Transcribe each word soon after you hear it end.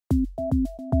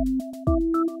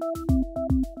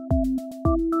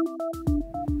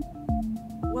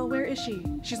Well, where is she?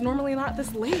 She's normally not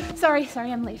this late. Sorry,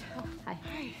 I'm late. Oh, hi.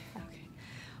 Hi. Okay.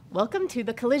 Welcome to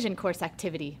the collision course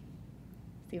activity.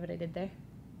 See what I did there?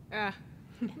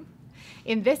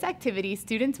 In this activity,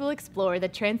 students will explore the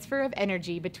transfer of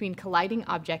energy between colliding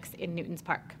objects in Newton's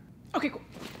Park. Okay, cool.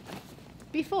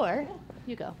 Before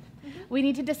you go, we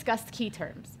need to discuss key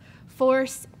terms: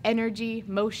 force, energy,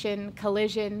 motion,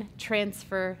 collision,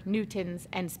 transfer, newtons,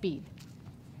 and speed.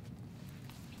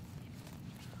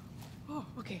 Oh,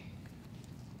 okay.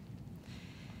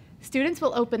 Students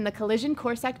will open the collision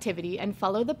course activity and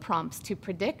follow the prompts to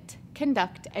predict,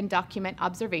 conduct, and document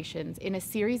observations in a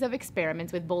series of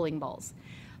experiments with bowling balls.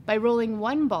 By rolling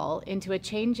one ball into a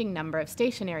changing number of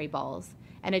stationary balls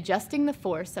and adjusting the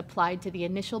force applied to the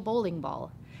initial bowling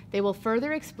ball, they will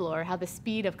further explore how the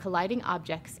speed of colliding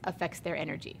objects affects their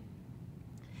energy.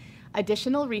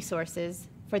 Additional resources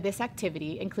for this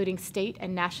activity, including state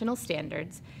and national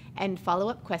standards, and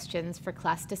follow-up questions for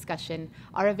class discussion,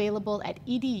 are available at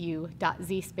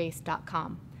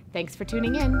edu.zspace.com. Thanks for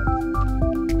tuning in.